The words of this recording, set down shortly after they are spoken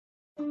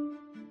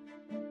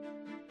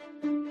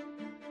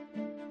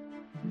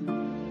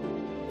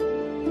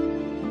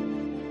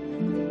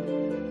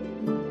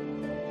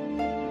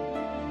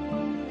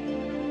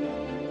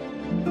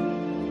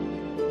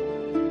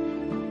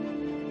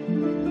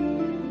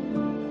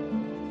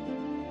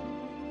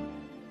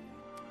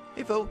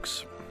Hey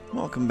folks,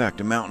 welcome back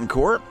to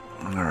Mountaincore.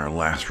 Our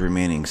last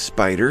remaining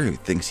spider who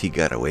thinks he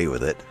got away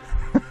with it.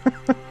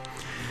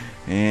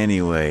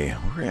 Anyway,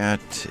 we're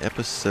at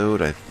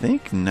episode, I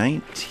think,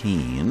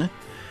 19.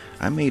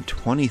 I made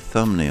 20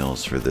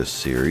 thumbnails for this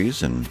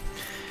series, and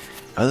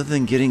other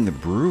than getting the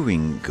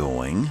brewing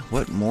going,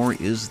 what more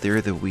is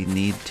there that we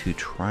need to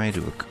try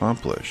to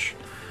accomplish?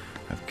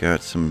 I've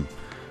got some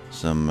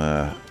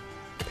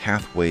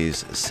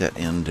pathways set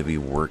in to be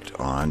worked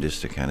on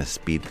just to kind of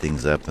speed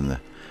things up, and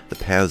the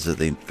paths that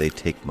they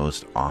take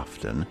most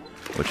often,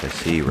 which I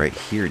see right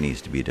here needs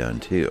to be done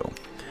too.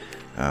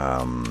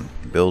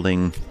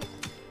 Building,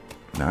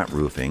 not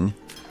roofing.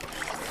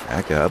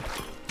 Back up.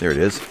 There it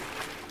is.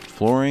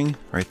 Flooring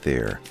right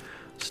there.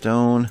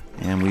 Stone,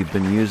 and we've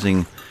been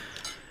using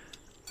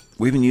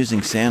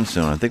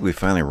sandstone. I think we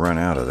finally run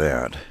out of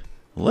that.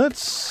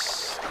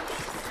 Let's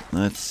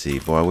see.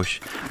 Boy,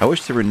 I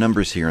wish there were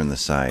numbers here on the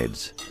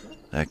sides.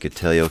 I could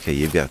tell you, okay,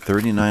 you've got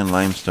 39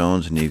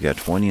 limestones and you've got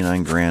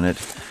 29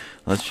 granite.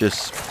 Let's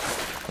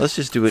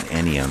just do it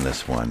any on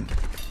this one.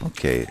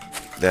 Okay,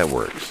 that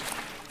works.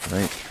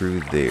 Right through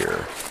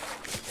there.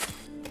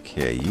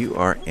 Okay, you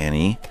are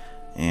any,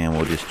 and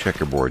we'll just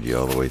checkerboard you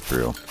all the way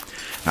through.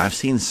 Now, I've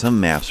seen some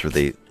maps where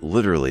they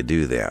literally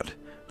do that.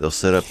 They'll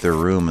set up their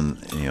room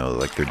and,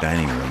 like their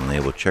dining room, and they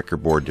will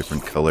checkerboard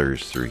different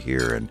colors through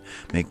here and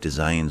make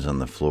designs on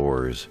the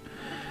floors.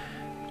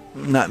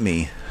 Not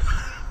me.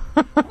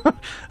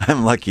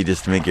 I'm lucky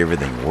just to make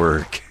everything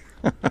work.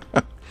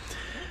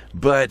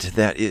 But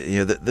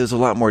there's a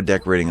lot more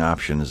decorating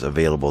options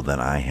available than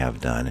I have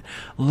done.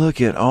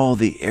 Look at all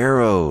the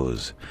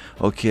arrows.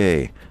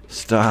 Okay,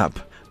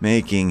 stop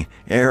making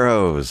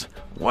arrows.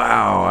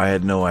 Wow, I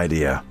had no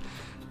idea.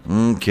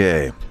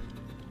 Okay.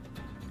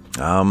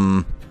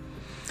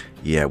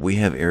 Yeah, we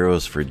have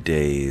arrows for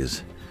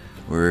days.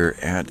 We're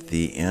at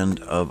the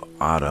end of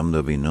autumn.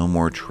 There'll be no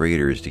more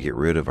traders to get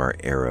rid of our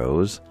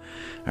arrows.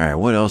 Alright,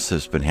 what else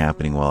has been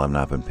happening while I've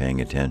not been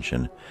paying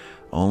attention?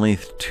 Only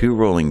 2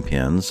 rolling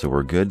pins, so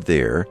we're good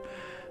there.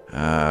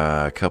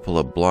 A couple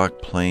of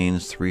block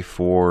planes,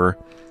 3-4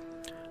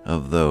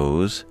 of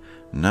those.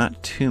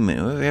 Not too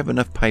many. We have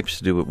enough pipes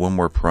to do with one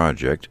more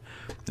project.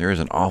 There is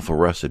an awful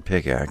rusted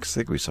pickaxe. I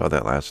think we saw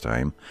that last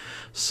time.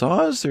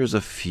 Saws, there's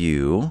a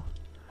few.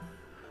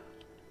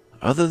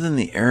 Other than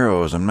the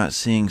arrows, I'm not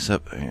seeing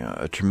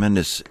a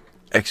tremendous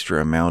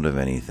extra amount of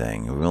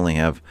anything. We only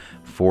have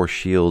 4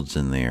 shields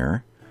in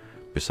there,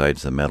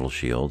 besides the metal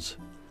shields.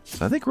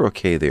 So I think we're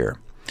okay there.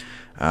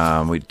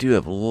 We do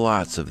have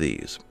lots of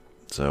these.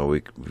 So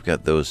we've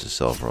got those to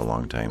sell for a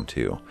long time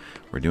too.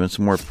 We're doing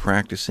some more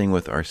practicing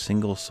with our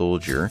single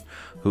soldier,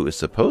 who is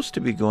supposed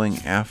to be going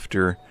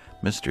after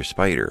Mr.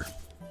 Spider.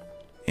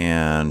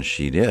 And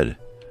she did.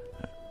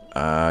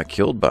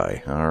 Killed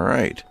by.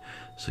 Alright.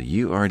 So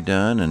you are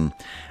done, and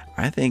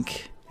I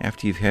think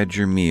after you've had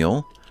your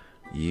meal,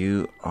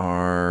 you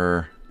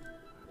are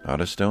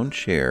not a stone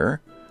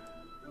chair.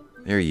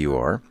 There you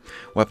are.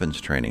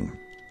 Weapons training.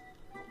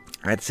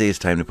 I'd say it's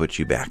time to put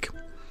you back.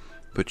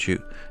 Put you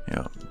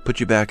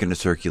back into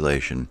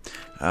circulation.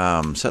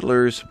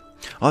 Settlers.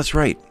 Oh, that's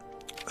right.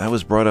 That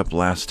was brought up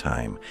last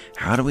time.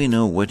 How do we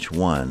know which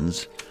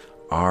ones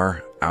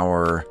are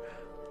our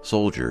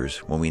soldiers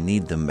when we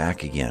need them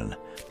back again?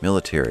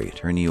 Military.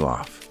 Turn you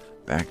off.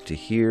 Back to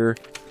here.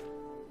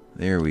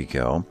 There we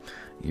go.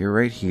 You're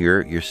right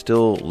here. You're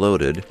still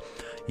loaded.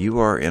 You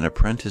are an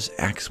apprentice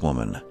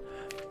axewoman.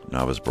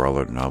 Novice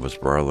brawler, novice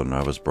brawler,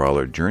 novice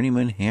brawler,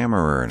 journeyman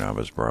hammerer,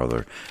 novice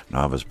brawler,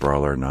 novice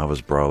brawler,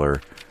 novice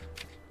brawler,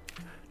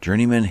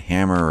 journeyman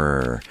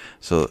hammerer.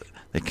 So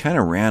they kind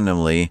of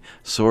randomly,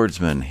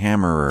 swordsman,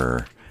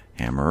 hammerer,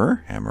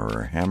 hammerer,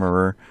 hammerer,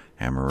 hammerer,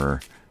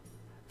 hammerer,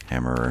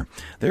 hammerer.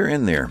 They're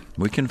in there.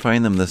 We can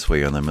find them this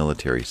way on the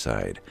military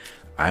side.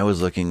 I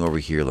was looking over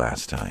here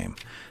last time.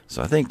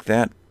 So I think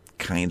that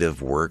kind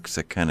of works.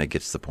 That kind of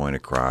gets the point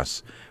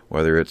across.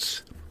 Whether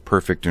it's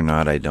perfect or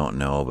not, I don't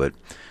know, but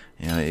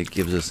it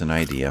gives us an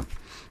idea.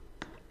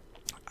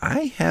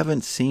 I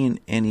haven't seen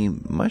any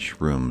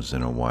mushrooms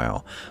in a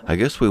while. I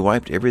guess we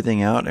wiped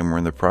everything out and we're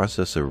in the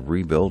process of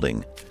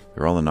rebuilding.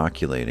 They're all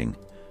inoculating.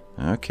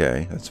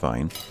 Okay, that's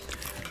fine.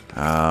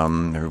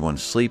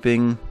 Everyone's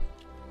sleeping.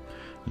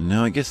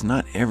 No, I guess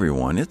not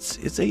everyone.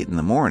 It's 8 in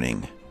the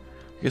morning.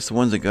 I guess the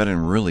ones that got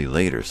in really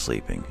late are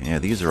sleeping. Yeah,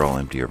 these are all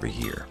empty over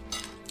here.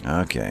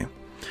 Okay.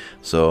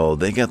 So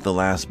they got the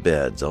last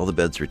beds. All the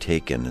beds were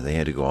taken. They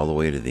had to go all the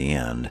way to the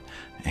end.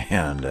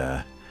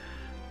 And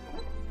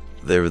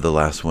they were the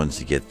last ones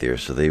to get there.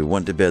 So they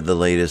went to bed the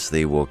latest.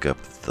 They woke up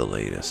the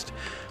latest.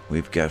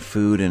 We've got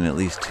food in at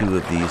least 2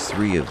 of these,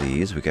 3 of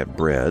these. We got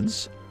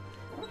breads.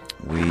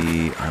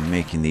 We are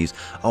making these.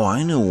 Oh,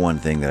 I know one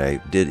thing that I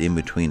did in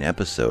between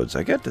episodes.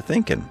 I got to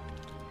thinking.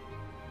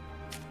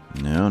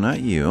 No, not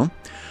you.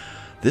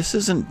 This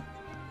isn't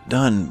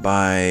done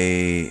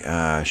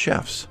by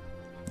chefs.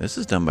 This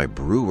is done by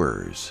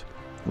brewers.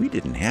 We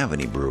didn't have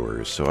any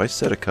brewers, so I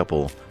set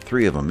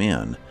 3 of them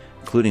in,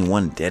 including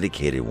one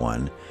dedicated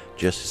one,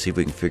 just to see if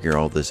we can figure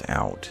all this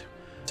out.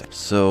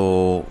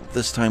 So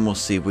this time we'll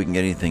see if we can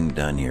get anything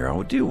done here.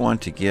 I do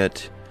want to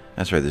get...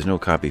 That's right, there's no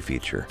copy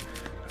feature.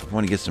 I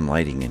want to get some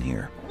lighting in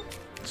here.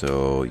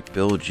 So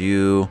build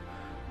you.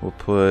 We'll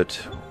put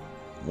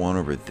one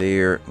over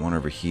there, one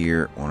over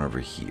here, one over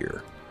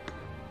here.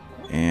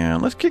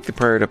 And let's kick the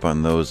priority up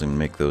on those and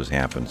make those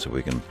happen so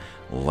we can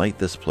light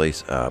this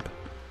place up.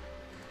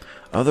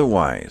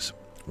 Otherwise,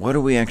 what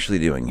are we actually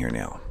doing here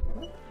now?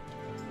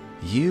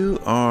 You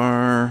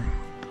are...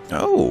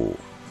 Oh,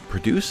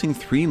 producing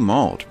 3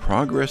 malt.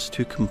 Progress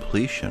to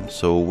completion.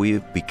 So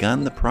we've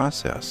begun the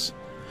process.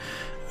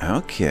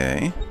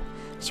 Okay.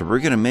 So we're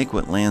going to make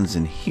what lands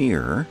in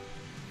here,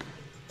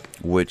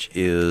 which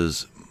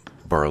is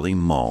barley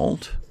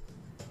malt.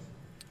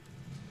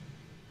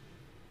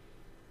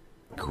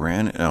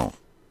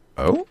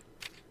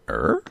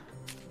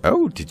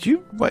 Oh, did you?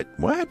 What?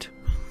 Where'd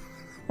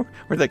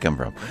that come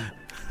from?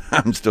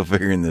 I'm still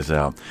figuring this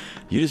out.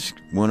 You just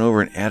went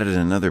over and added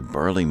another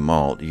barley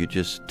malt. You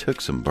just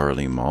took some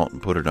barley malt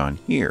and put it on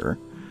here.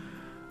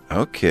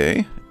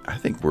 Okay. I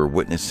think we're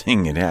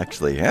witnessing it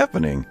actually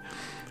happening.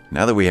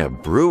 Now that we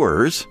have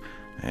brewers,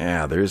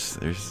 yeah, there's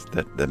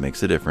that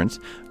makes a difference.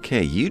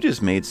 Okay, you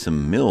just made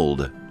some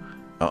milled.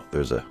 Oh,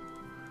 there's a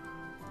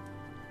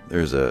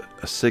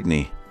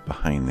Signy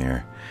behind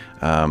there.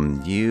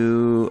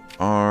 You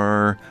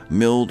are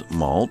milled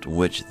malt,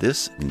 which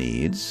this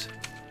needs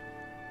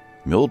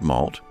milled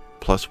malt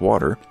plus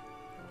water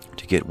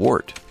to get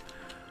wort.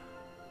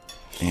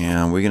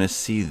 And we're going to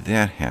see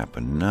that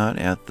happen. Not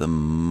at the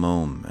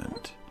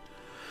moment.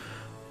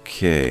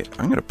 Okay,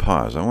 I'm going to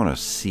pause. I want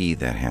to see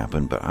that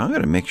happen, but I'm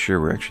going to make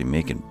sure we're actually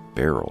making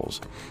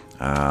barrels.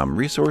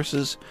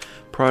 Resources,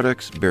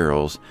 products,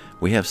 barrels.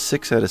 We have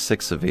 6 out of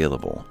 6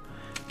 available.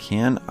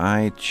 Can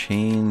I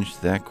change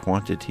that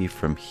quantity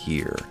from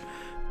here?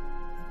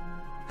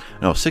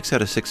 No, 6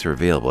 out of 6 are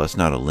available. That's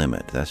not a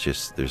limit. That's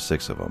just, there's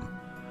 6 of them.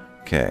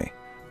 Okay.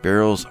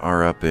 Barrels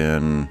are up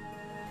in...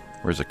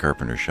 Where's the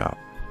carpenter shop?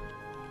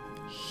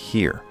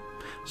 Here.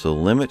 So the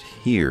limit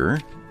here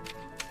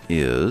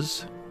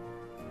is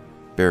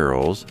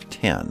barrels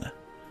 10.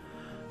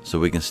 So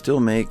we can still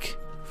make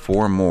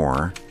 4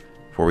 more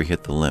before we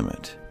hit the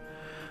limit.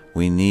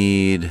 We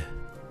need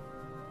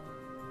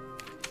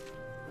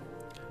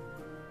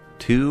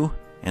 2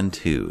 and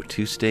 2.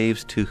 2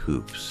 staves, 2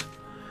 hoops.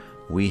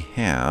 We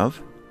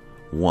have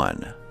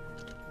 1.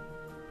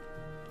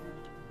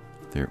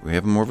 There, we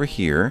have them over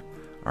here.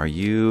 Are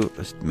you...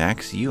 Let's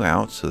max you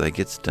out so that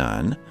gets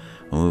done.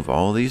 We'll move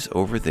all these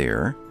over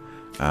there.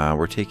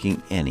 We're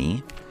taking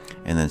any.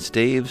 And then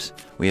staves,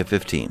 we have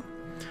 15.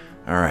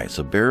 Alright,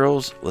 so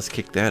barrels, let's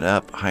kick that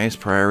up. Highest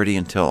priority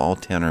until all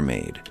 10 are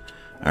made.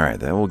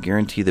 Alright, that will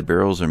guarantee the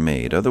barrels are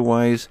made.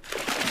 Otherwise,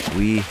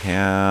 we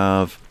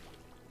have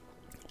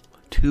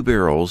 2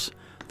 barrels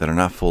that are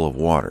not full of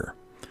water.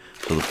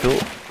 So the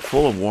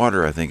full of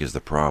water, I think, is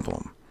the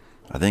problem.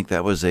 I think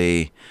that was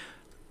an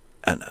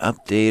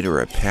update or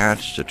a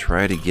patch to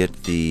try to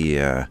get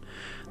the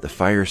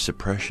fire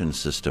suppression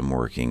system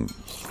working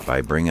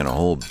by bringing a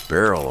whole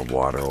barrel of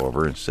water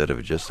over instead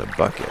of just a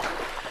bucket.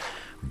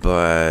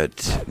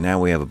 But now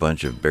we have a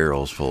bunch of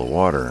barrels full of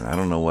water, and I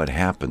don't know what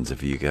happens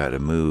if you got to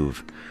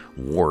move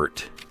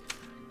wort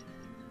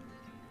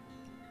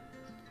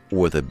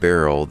with a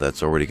barrel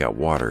that's already got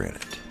water in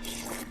it.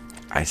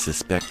 I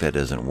suspect that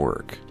doesn't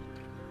work.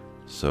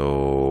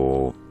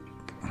 So,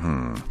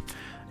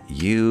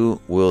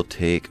 you will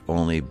take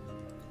only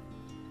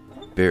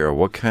barrel.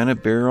 What kind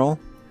of barrel?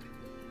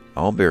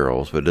 All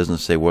barrels, but it doesn't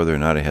say whether or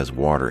not it has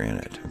water in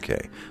it.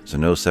 Okay, so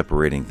no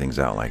separating things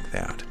out like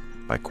that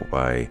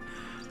by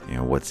you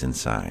know what's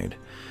inside.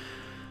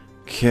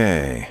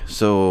 Okay,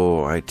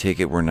 so I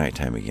take it we're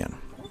nighttime again.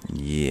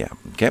 Yeah.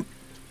 Okay.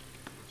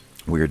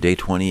 We are day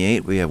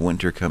 28. We have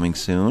winter coming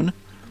soon.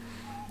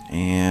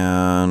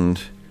 And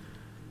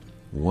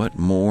what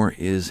more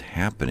is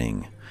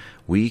happening?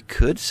 We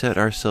could set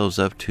ourselves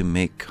up to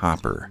make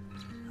copper.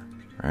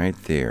 Right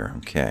there.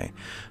 Okay.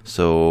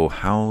 So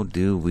how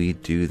do we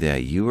do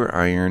that? You are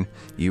iron.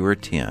 You are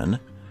tin.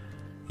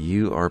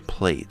 You are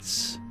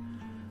plates.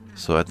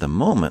 So at the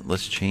moment,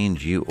 let's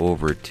change you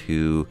over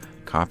to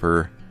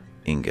copper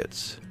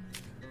ingots.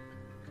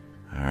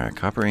 Alright,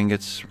 copper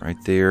ingots right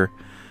there.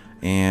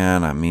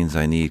 And that means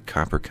I need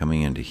copper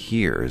coming into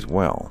here as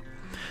well.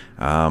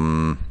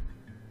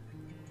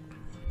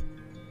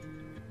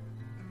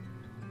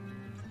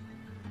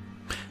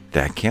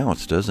 That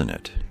counts, doesn't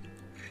it?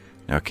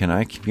 Now, can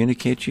I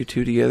communicate you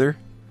two together?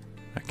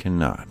 I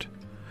cannot.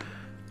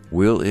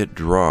 Will it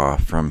draw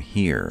from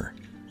here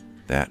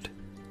that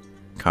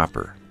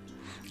copper?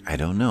 I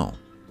don't know.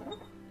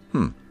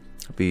 It'll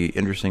be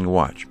interesting to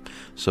watch.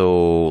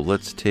 So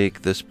let's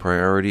take this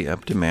priority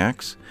up to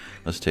max.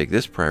 Let's take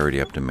this priority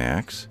up to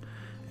max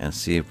and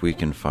see if we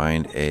can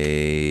find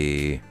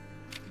a...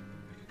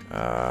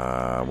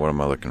 what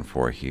am I looking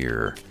for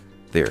here?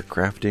 There,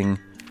 crafting,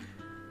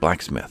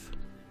 blacksmith.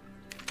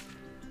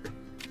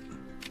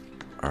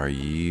 Are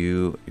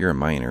you... You're a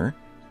miner.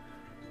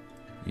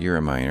 You're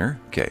a miner.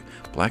 Okay,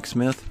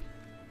 blacksmith.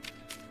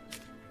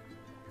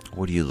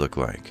 What do you look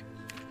like?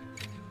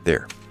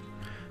 There.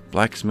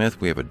 Blacksmith,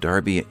 we have a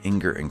Darby,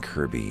 Inger, and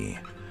Kirby.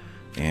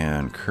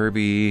 And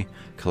Kirby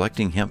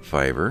collecting hemp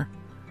fiber,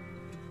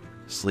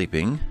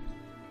 sleeping,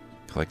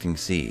 collecting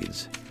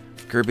seeds.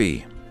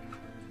 Kirby,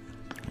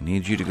 I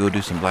need you to go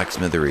do some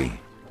blacksmithery.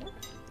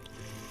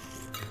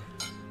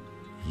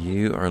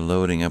 You are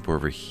loading up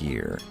over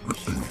here.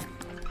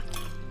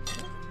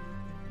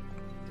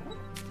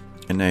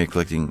 And now you're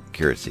collecting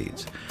carrot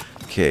seeds.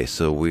 Okay,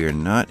 so we are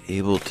not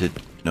able to...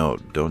 No,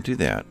 don't do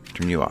that.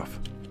 Turn you off.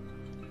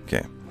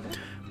 Okay.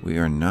 We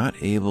are not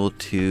able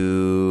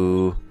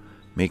to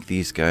make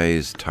these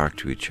guys talk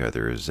to each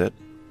other. Is that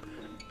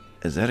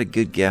a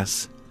good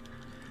guess?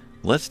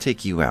 Let's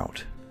take you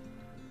out.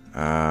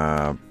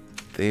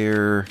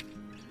 There.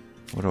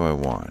 What do I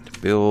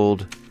want?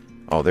 Build.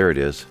 Oh, there it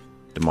is.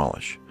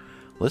 Demolish.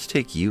 Let's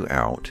take you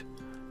out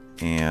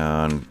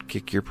and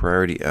kick your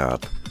priority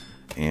up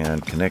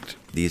and connect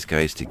these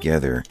guys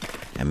together,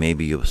 and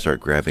maybe you'll start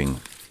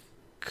grabbing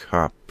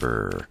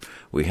copper.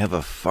 We have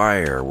a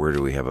fire. Where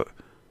do we have a...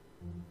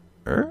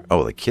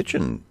 Oh, the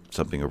kitchen.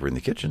 Something over in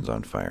the kitchen's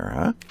on fire,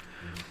 huh?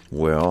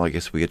 Well, I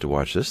guess we get to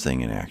watch this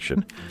thing in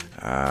action.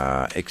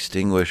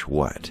 Extinguish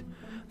what?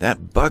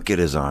 That bucket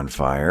is on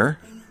fire.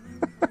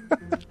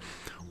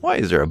 Why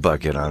is there a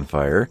bucket on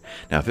fire?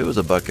 Now, if it was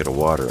a bucket of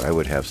water, I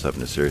would have something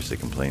to seriously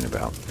complain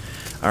about.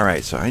 All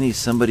right, so I need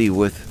somebody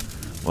with...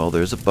 Well,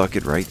 there's a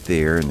bucket right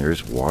there, and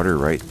there's water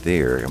right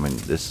there. I mean,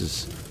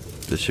 this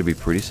should be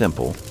pretty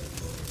simple.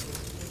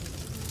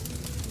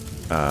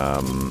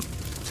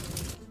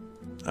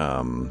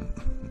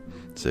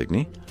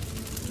 Signy,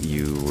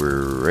 you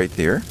were right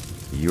there.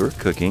 You were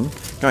cooking.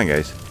 Come on,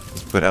 guys.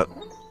 Let's put out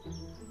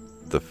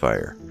the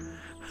fire.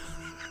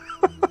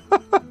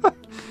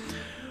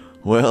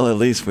 Well, at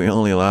least we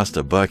only lost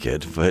a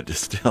bucket, but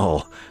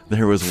still,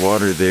 there was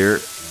water there.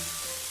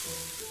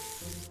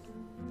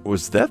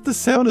 Was that the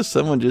sound of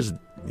someone just...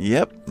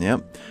 Yep.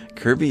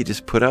 Kirby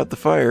just put out the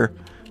fire.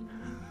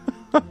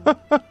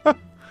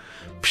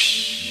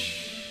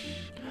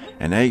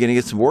 And now you're going to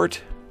get some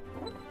wort?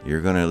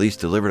 You're going to at least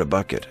deliver a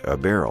bucket, a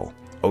barrel.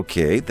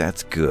 Okay,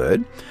 that's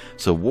good.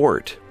 So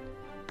wort.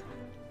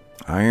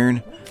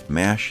 Iron,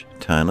 mash,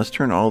 ton. Let's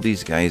turn all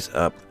these guys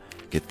up.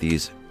 Get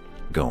these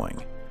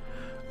going.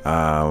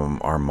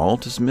 Our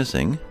malt is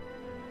missing.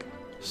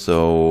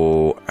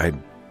 So I'd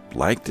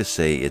like to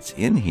say it's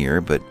in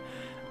here, but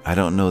I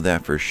don't know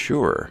that for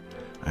sure.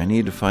 I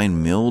need to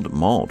find milled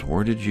malt.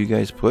 Where did you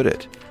guys put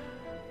it?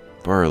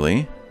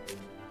 Barley.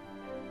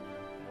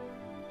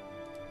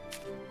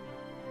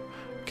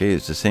 Okay,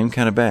 it's the same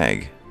kind of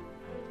bag.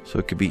 So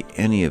it could be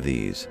any of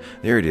these.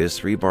 There it is,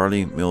 3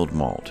 barley, milled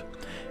malt.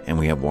 And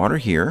we have water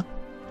here.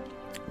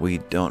 We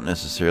don't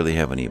necessarily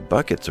have any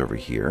buckets over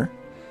here.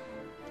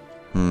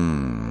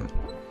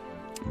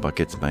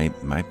 Buckets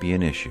might be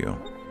an issue.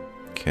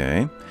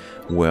 Okay.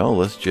 Well,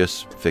 let's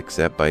just fix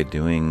that by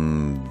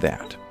doing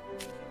that.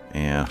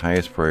 And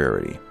highest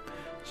priority.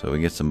 So we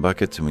get some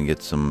buckets and we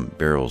get some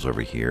barrels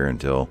over here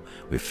until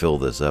we fill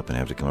this up and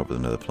have to come up with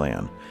another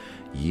plan.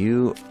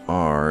 You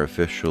are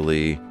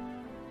officially...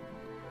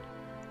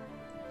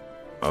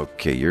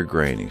 Okay, you're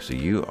grinding. So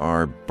you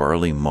are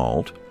barley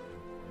malt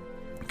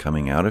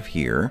coming out of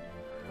here.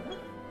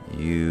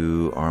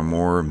 You are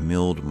more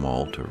milled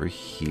malt over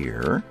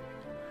here.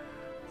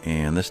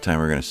 And this time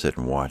we're going to sit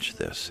and watch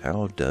this.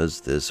 How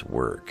does this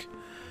work?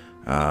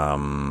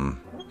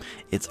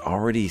 It's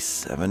already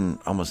 7,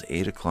 almost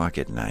 8 o'clock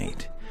at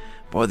night.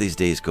 Boy, these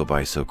days go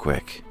by so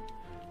quick.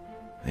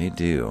 They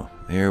do.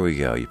 There we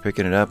go. You're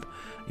picking it up.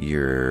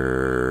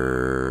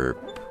 You're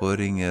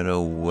putting it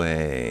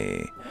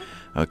away.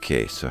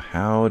 Okay, so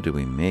how do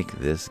we make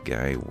this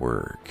guy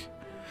work?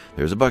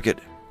 There's a bucket.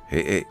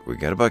 Hey, we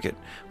got a bucket.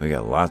 We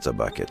got lots of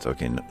buckets.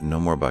 Okay,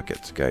 no more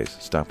buckets. Guys,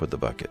 stop with the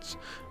buckets.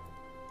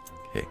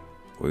 Okay,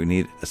 we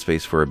need a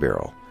space for a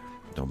barrel.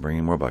 Don't bring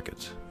any more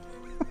buckets.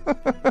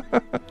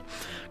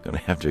 Gonna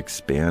have to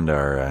expand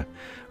our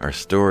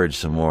storage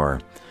some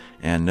more.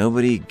 And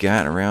nobody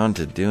got around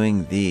to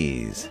doing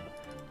these.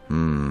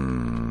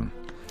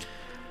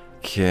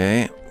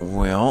 Okay,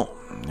 well,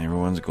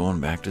 everyone's going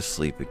back to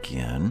sleep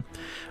again.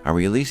 Are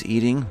we at least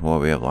eating? Well,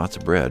 we have lots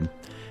of bread.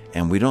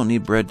 And we don't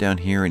need bread down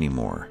here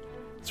anymore.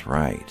 That's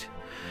right.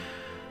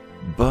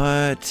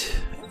 But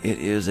it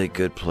is a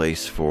good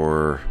place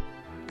for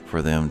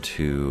them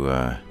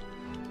to...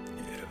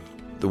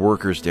 the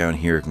workers down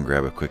here can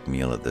grab a quick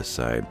meal at this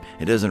side.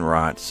 It doesn't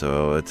rot,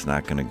 so it's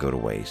not going to go to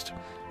waste.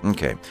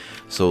 Okay,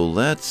 so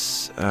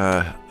let's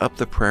up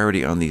the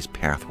priority on these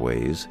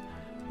pathways.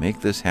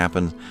 Make this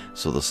happen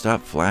so they'll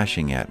stop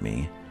flashing at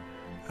me.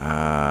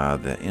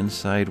 The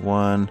inside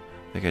one,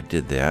 I think I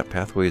did that.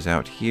 Pathways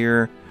out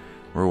here.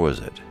 Where was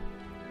it?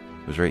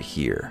 It was right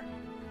here.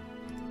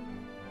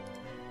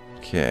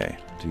 Okay,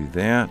 do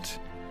that.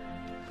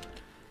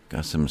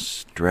 Got some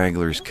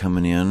stragglers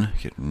coming in,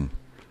 getting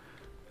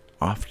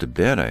off to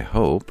bed, I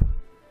hope.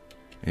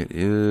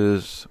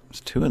 It's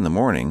 2 in the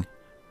morning.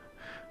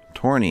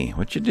 Torny,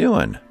 what you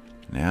doing?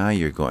 Now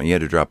you're going. You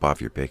had to drop off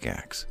your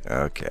pickaxe.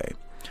 Okay.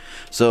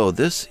 So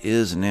this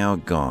is now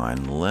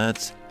gone.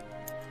 Let's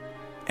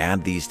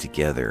add these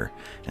together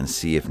and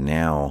see if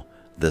now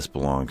this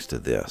belongs to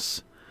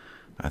this.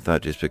 I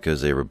thought just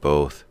because they were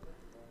both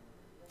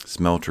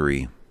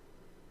smeltery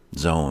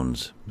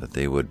zones that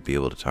they would be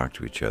able to talk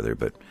to each other,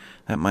 but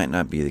that might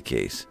not be the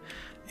case.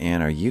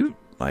 And are you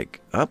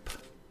like up?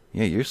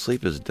 Yeah, your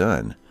sleep is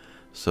done.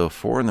 So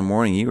 4 in the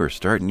morning, you are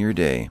starting your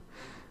day.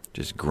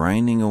 Just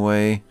grinding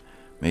away,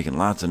 making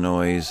lots of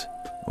noise,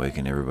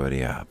 waking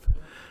everybody up.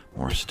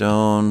 More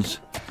stones.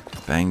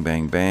 Bang,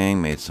 bang,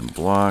 bang. Made some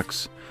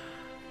blocks.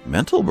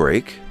 Mental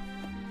break.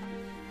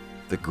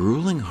 The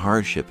grueling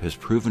hardship has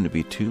proven to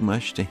be too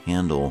much to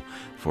handle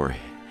for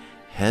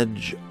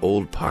Hedge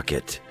Old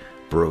Pocket,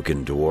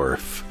 Broken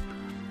Dwarf.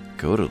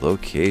 Go to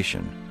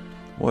location.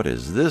 What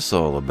is this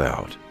all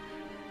about?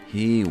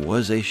 He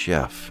was a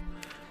chef.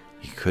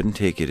 He couldn't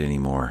take it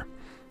anymore.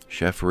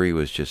 Chefery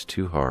was just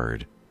too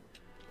hard.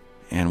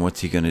 And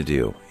what's he going to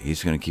do?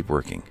 He's going to keep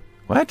working.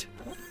 What?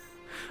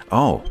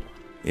 Oh,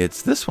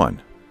 it's this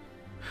one.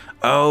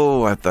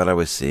 Oh, I thought I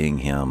was seeing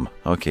him.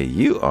 Okay,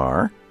 you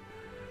are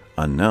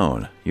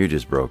unknown. You're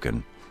just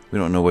broken. We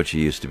don't know what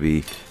you used to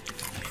be.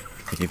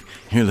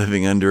 You're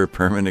living under a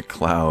permanent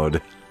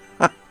cloud.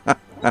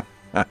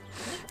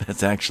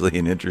 That's actually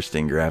an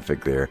interesting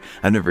graphic there.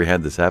 I've never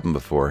had this happen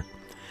before.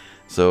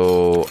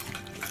 So,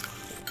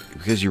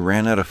 because you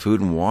ran out of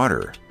food and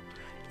water.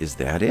 Is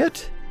that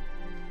it?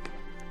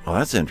 Well,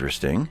 that's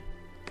interesting.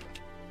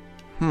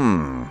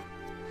 Can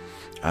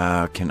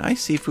I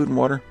see food and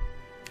water?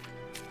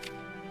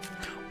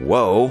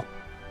 Whoa.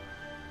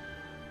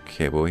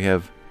 Okay, but we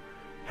have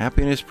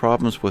happiness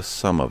problems with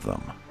some of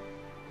them.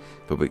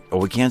 But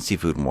we can't see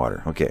food and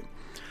water. Okay.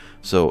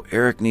 So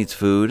Eric needs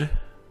food.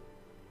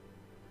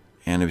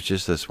 And it was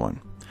just this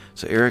one.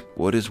 So Eric,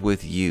 what is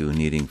with you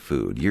needing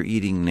food? You're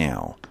eating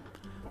now.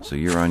 So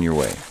you're on your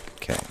way.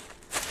 Okay.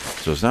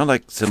 So it's not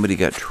like somebody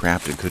got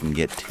trapped and couldn't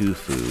get to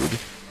food.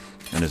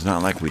 And it's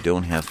not like we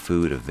don't have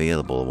food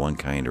available of one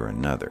kind or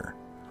another.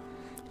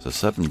 So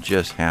something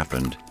just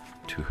happened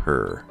to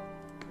her.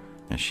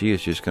 And she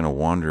is just going to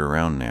wander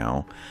around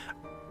now.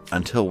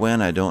 Until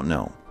when, I don't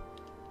know.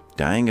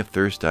 Dying of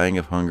thirst, dying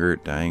of hunger,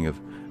 dying of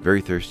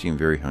very thirsty and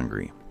very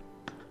hungry.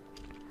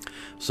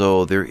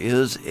 So there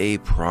is a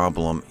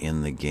problem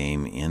in the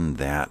game in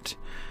that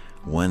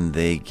when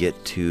they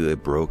get to a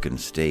broken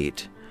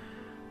state,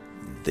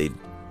 they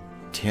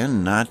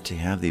tend not to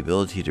have the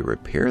ability to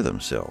repair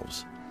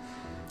themselves.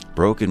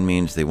 Broken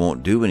means they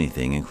won't do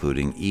anything,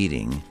 including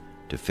eating,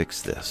 to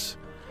fix this.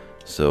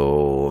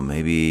 So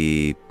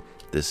maybe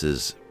this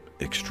is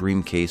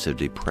extreme case of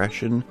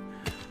depression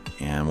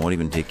and won't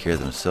even take care of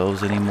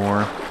themselves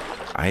anymore.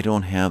 I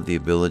don't have the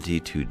ability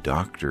to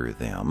doctor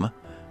them.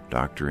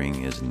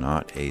 Doctoring is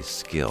not a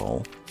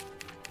skill.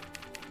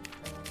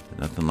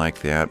 Nothing like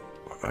that.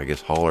 I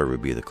guess Holler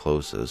would be the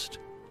closest.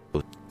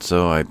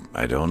 So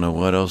I don't know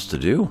what else to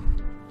do.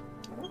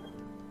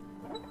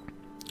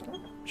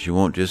 She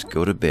won't just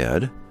go to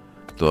bed.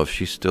 Though if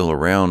she's still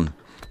around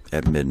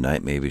at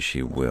midnight, maybe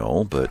she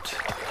will. But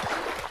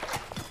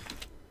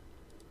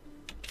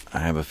I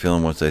have a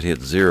feeling once that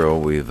hits 0,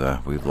 we've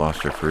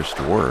lost our first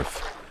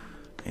dwarf.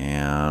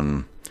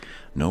 And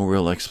no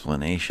real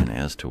explanation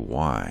as to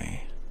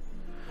why.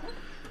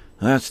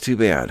 That's too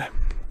bad.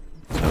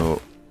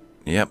 So,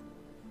 yep,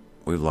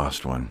 we've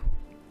lost one.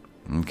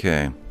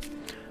 Okay.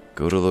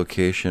 Go to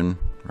location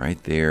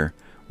right there.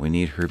 We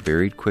need her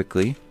buried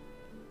quickly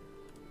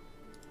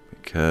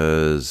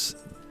because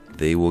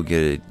they will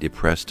get a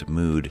depressed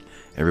mood,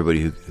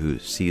 everybody who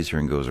sees her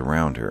and goes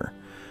around her.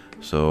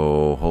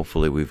 So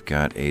hopefully we've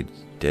got a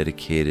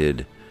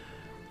dedicated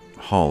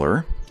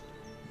hauler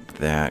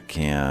that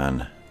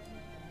can...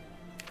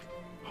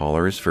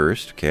 Hauler is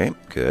first. Okay,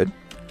 good.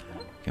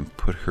 Can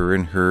put her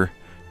in her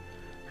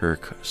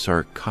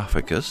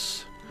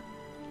sarcophagus.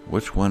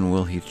 Which one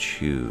will he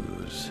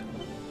choose?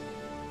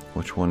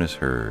 Which one is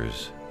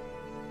hers?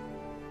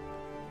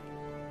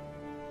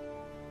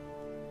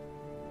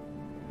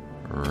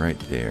 Right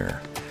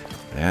there.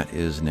 That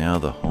is now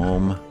the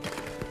home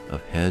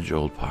of Hedge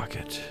Old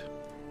Pocket,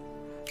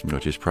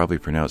 which is probably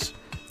pronounced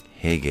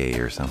Hege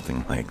or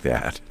something like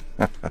that.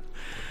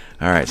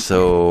 Alright,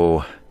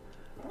 so...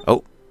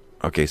 Oh,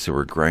 okay, so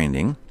we're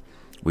grinding.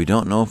 We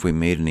don't know if we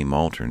made any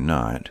malt or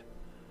not.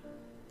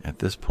 At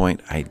this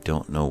point, I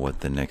don't know what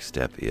the next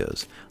step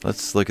is.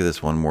 Let's look at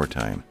this one more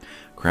time.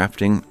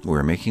 Crafting,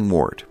 we're making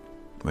wort.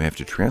 We have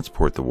to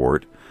transport the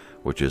wort,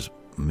 which is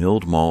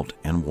milled malt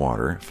and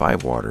water,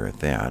 5 water at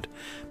that,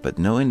 but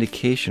no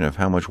indication of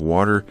how much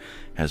water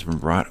has been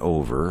brought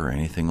over or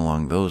anything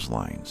along those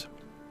lines.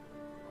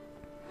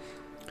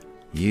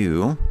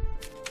 You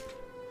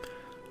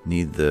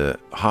need the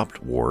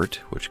hopped wort,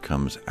 which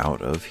comes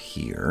out of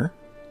here.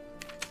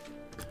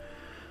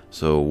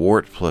 So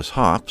wort plus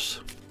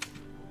hops,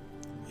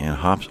 and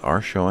hops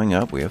are showing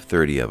up. We have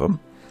 30 of them.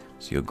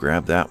 So you'll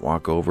grab that,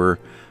 walk over,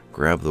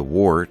 grab the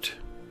wort.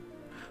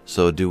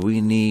 So do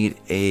we need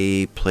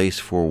a place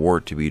for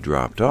wort to be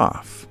dropped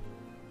off?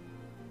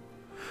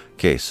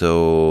 Okay,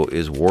 so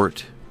is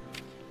wort...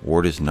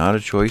 Wort is not a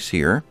choice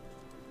here.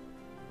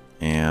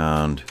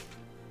 And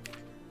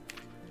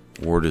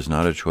wart is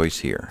not a choice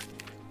here.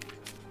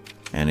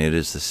 And it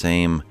is the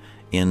same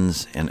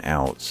ins and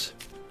outs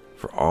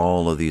for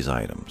all of these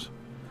items.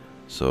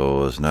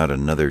 So there's not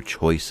another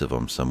choice of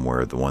them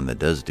somewhere, the one that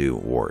does do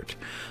wart.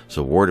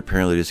 So wart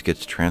apparently just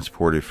gets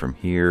transported from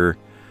here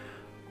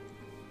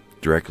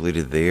directly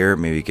to there.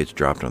 Maybe it gets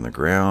dropped on the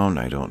ground.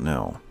 I don't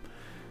know.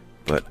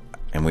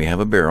 And we have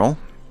a barrel.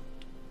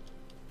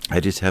 I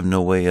just have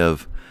no way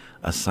of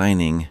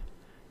assigning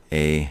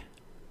a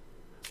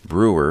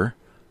brewer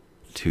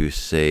to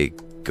say,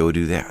 go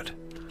do that.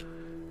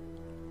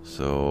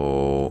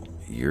 So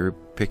you're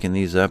picking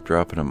these up,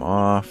 dropping them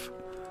off.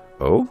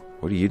 Oh,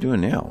 what are you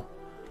doing now?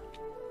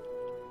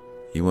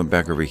 You went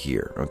back over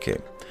here. Okay.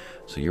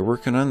 So you're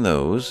working on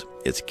those.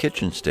 It's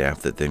kitchen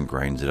staff that then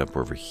grinds it up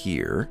over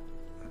here.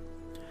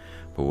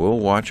 But we'll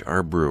watch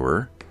our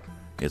brewer.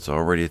 It's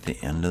already at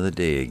the end of the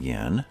day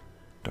again.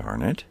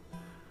 Darn it.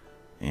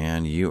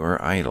 And you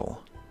are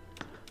idle.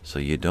 So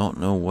you don't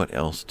know what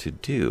else to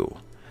do.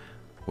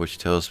 Which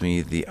tells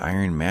me the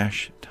iron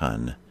mash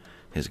tun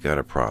has got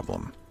a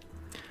problem.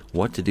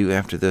 What to do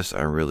after this,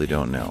 I really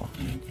don't know.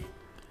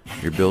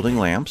 You're building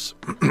lamps,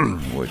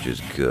 which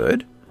is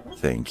good.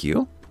 Thank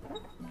you.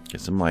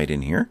 Get some light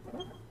in here.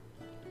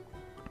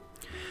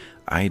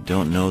 I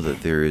don't know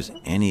that there is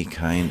any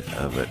kind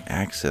of an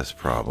access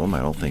problem.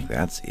 I don't think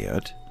that's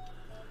it.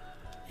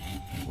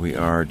 We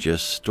are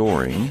just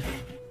storing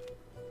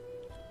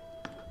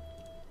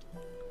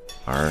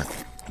our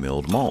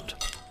milled malt.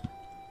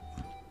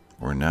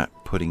 We're not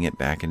putting it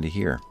back into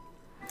here.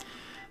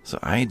 So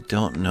I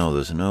don't know.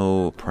 There's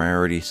no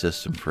priority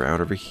system for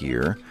out over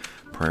here.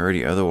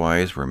 Priority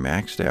otherwise, we're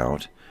maxed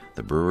out.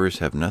 The brewers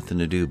have nothing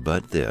to do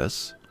but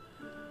this.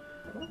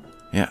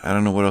 Yeah, I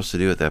don't know what else to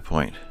do at that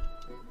point.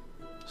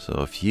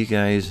 So if you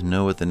guys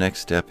know what the next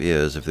step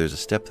is, if there's a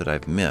step that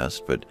I've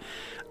missed, but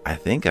I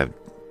think I've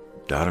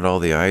dotted all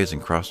the I's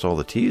and crossed all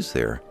the T's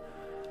there.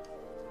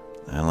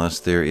 Unless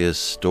there is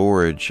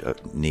storage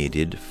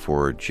needed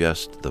for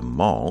just the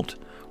malt,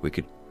 we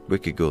could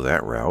go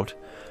that route.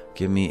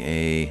 Give me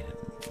a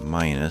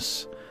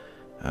minus.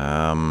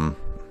 Do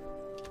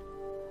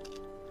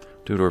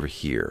it over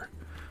here.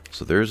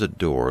 So there's a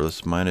door.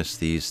 Let's minus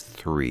these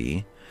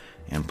 3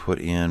 and put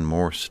in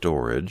more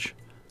storage.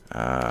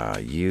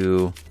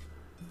 You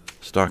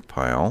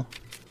stockpile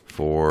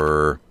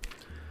for...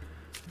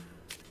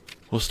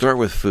 We'll start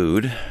with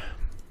food.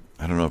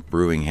 I don't know if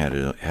brewing had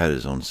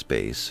his own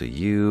space. So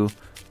you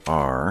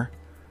are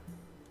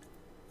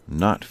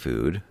not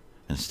food.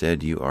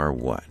 Instead, you are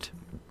what?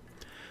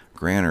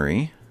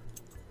 Granary.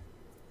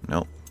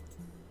 Nope.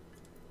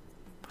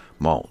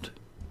 Malt.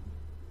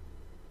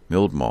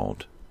 Milled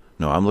malt.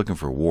 No, I'm looking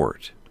for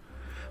wort.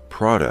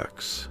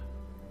 Products.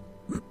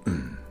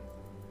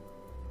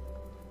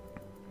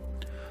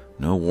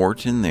 No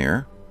wort in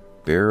there.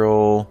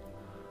 Barrel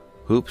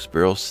hoops,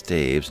 barrel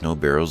staves, no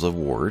barrels of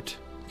wort.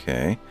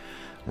 Okay.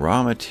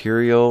 Raw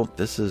material.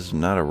 This is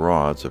not a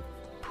raw, it's a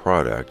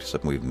product,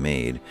 something we've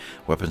made.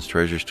 Weapons,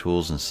 treasures,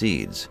 tools, and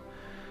seeds.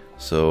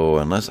 So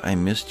unless I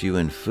missed you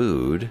in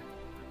food,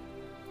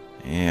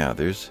 yeah,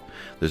 there's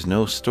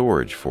no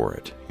storage for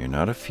it. You're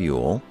not a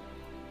fuel.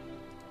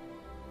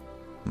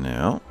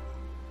 No.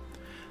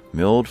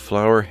 Milled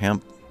flour,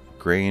 hemp,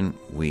 grain,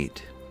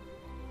 wheat.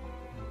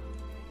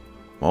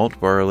 Malt,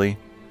 barley,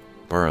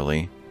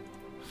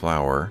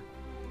 flour,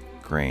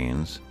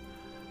 grains.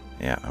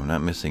 Yeah, I'm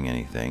not missing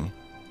anything.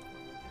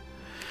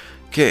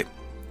 Okay,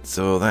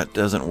 so that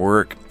doesn't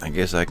work. I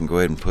guess I can go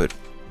ahead and put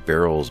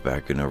barrels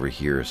back in over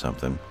here or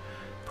something.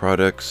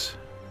 Products,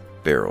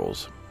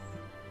 barrels.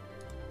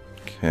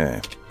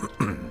 Okay.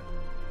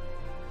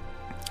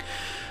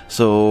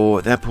 So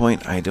at that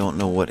point, I don't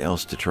know what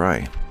else to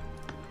try.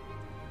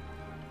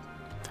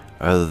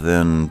 Other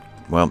than,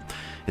 well,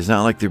 it's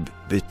not like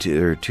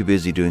they're too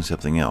busy doing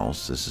something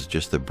else. This is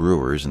just the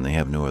brewers, and they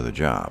have no other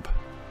job.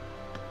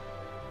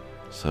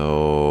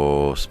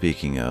 So,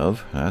 speaking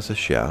of, as a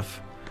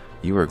chef,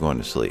 you are going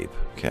to sleep.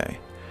 Okay.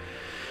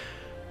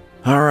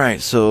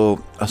 Alright,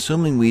 so,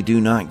 assuming we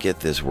do not get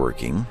this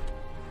working,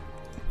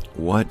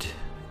 what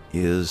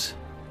is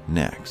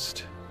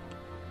next?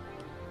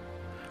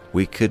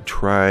 We could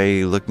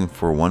try looking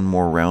for one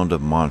more round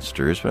of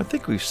monsters, but I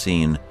think we've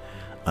seen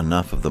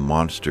enough of the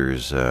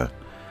monsters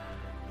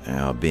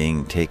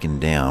being taken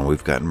down.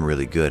 We've gotten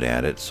really good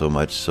at it, so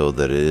much so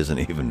that it isn't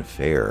even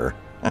fair.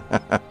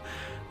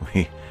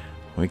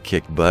 we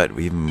kick butt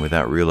even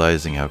without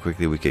realizing how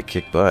quickly we could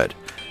kick butt.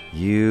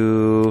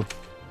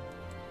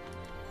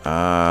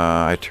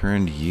 I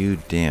turned you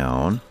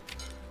down.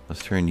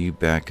 Let's turn you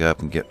back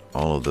up and get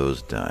all of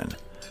those done.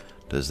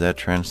 Does that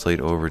translate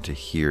over to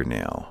here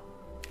now?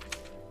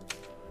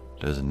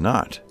 Does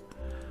not.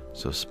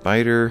 So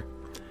spider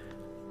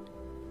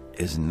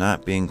is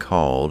not being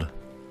called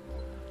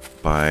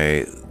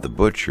by the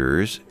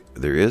butchers.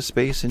 There is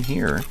space in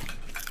here.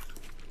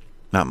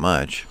 Not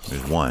much.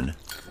 There's one.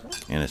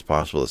 And it's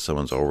possible that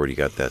someone's already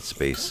got that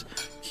space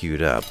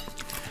queued up.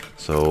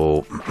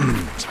 So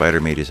spider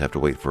may just have to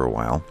wait for a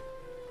while.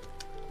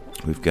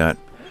 We've got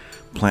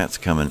plants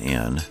coming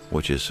in,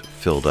 which is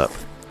filled up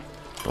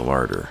The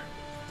larder.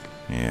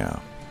 Yeah.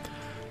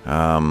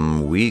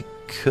 We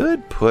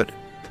could put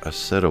a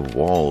set of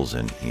walls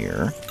in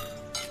here.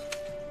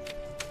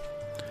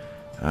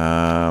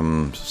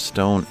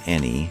 Stone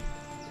any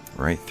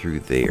right through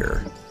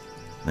there.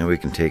 Then we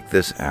can take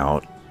this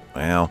out.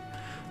 Well,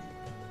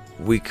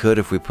 we could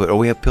if we put... Oh,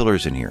 we have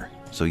pillars in here.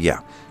 So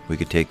yeah, we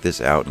could take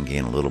this out and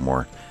gain a little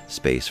more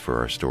space for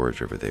our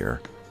storage over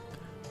there.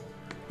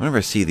 Whenever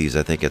I see these,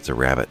 I think it's a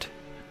rabbit.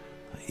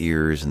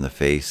 Ears and the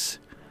face,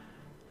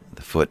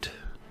 the foot,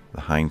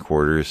 the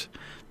hindquarters.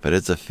 But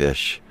it's a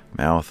fish.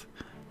 Mouth,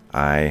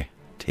 eye,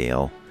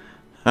 tail.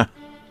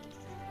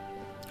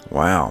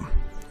 Wow.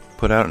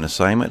 Put out an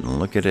assignment and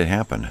look at it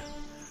happen.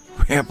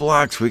 We got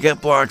blocks. We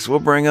got blocks. We'll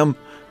bring them.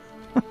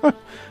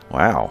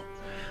 Wow.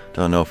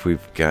 Don't know if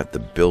we've got the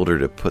builder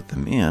to put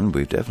them in.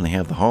 We definitely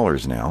have the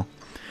haulers now.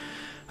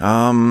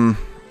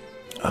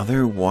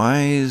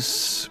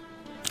 Otherwise,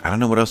 I don't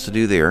know what else to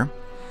do there.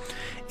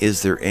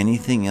 Is there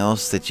anything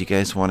else that you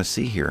guys want to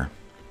see here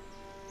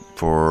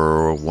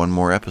for one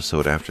more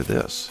episode after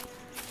this?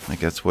 I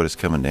think that's what it's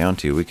coming down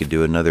to. We could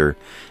do another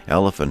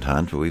elephant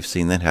hunt, but we've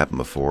seen that happen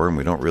before, and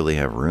we don't really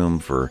have room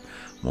for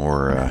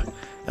more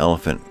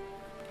elephant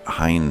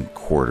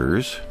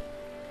hindquarters.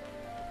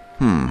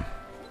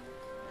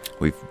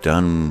 We've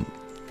done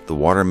the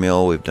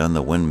watermill, we've done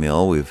the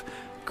windmill, we've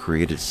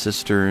created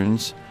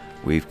cisterns,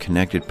 we've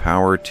connected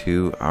power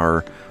to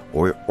our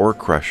ore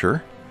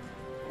crusher.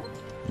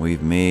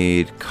 We've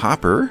made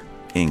copper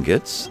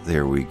ingots.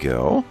 There we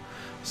go.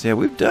 So yeah,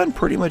 we've done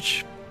pretty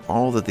much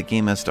all that the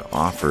game has to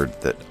offer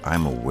that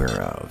I'm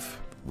aware of.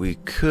 We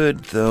could,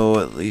 though,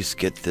 at least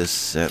get this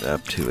set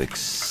up to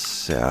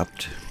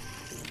accept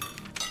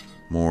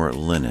more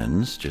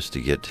linens just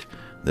to get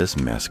this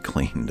mess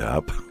cleaned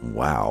up.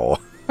 Wow.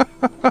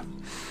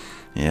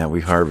 Yeah, we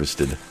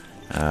harvested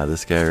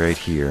this guy right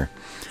here.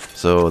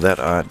 So that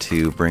ought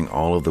to bring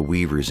all of the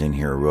weavers in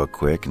here real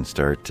quick and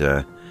start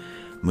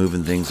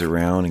moving things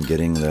around and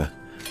getting the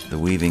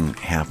weaving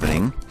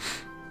happening.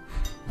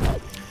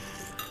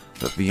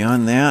 But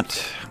beyond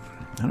that,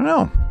 I don't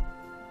know.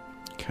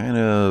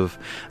 I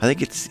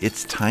think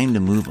it's time to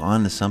move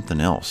on to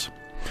something else.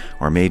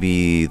 Or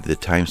maybe the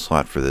time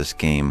slot for this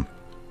game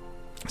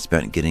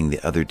spent getting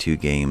the other two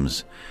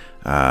games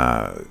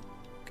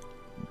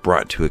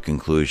brought to a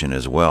conclusion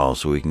as well,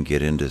 so we can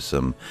get into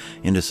some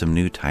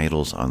new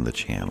titles on the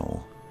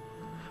channel.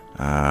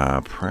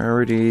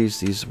 Priorities,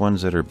 these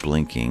ones that are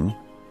blinking.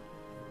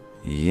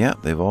 Yeah,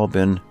 they've all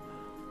been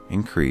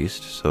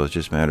increased, so it's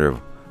just a matter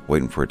of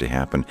waiting for it to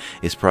happen.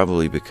 It's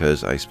probably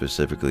because I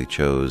specifically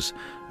chose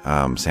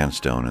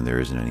sandstone and there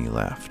isn't any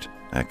left.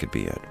 That could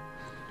be it.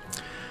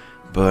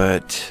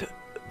 But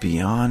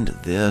beyond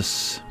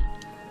this,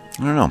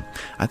 I don't know.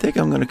 I think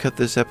I'm going to cut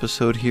this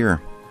episode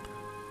here.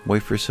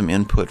 Wait for some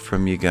input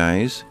from you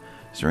guys.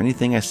 Is there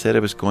anything I said I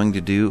was going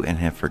to do and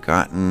have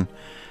forgotten?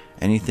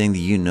 Anything that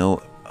you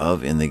know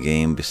of in the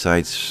game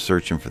besides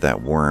searching for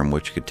that worm,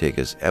 which could take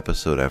us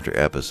episode after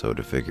episode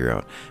to figure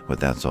out what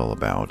that's all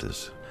about?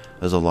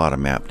 There's a lot of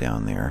map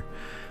down there.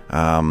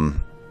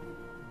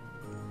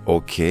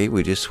 Okay,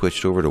 we just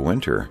switched over to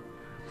winter.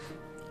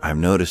 I've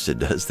noticed it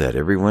does that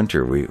every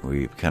winter.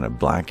 We kind of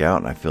black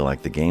out and I feel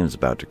like the game's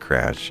about to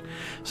crash.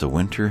 So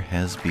winter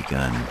has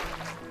begun.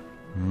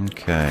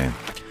 Okay.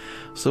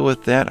 So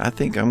with that, I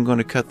think I'm going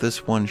to cut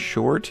this one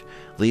short.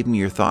 Leave me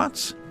your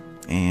thoughts.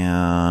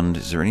 And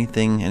is there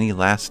any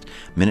last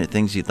minute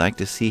things you'd like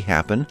to see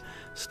happen?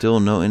 Still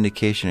no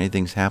indication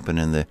anything's happened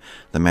in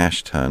the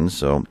mash ton.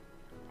 So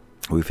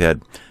we've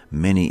had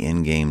many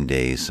in-game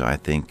days. So I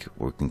think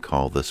we can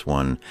call this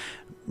one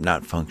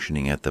not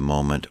functioning at the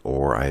moment,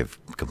 or I've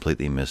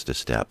completely missed a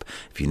step.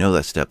 If you know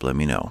that step, let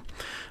me know.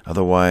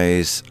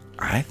 Otherwise,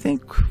 I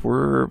think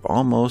we're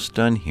almost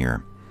done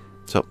here.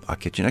 So I'll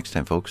catch you next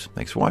time, folks.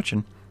 Thanks for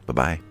watching.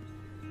 Bye-bye.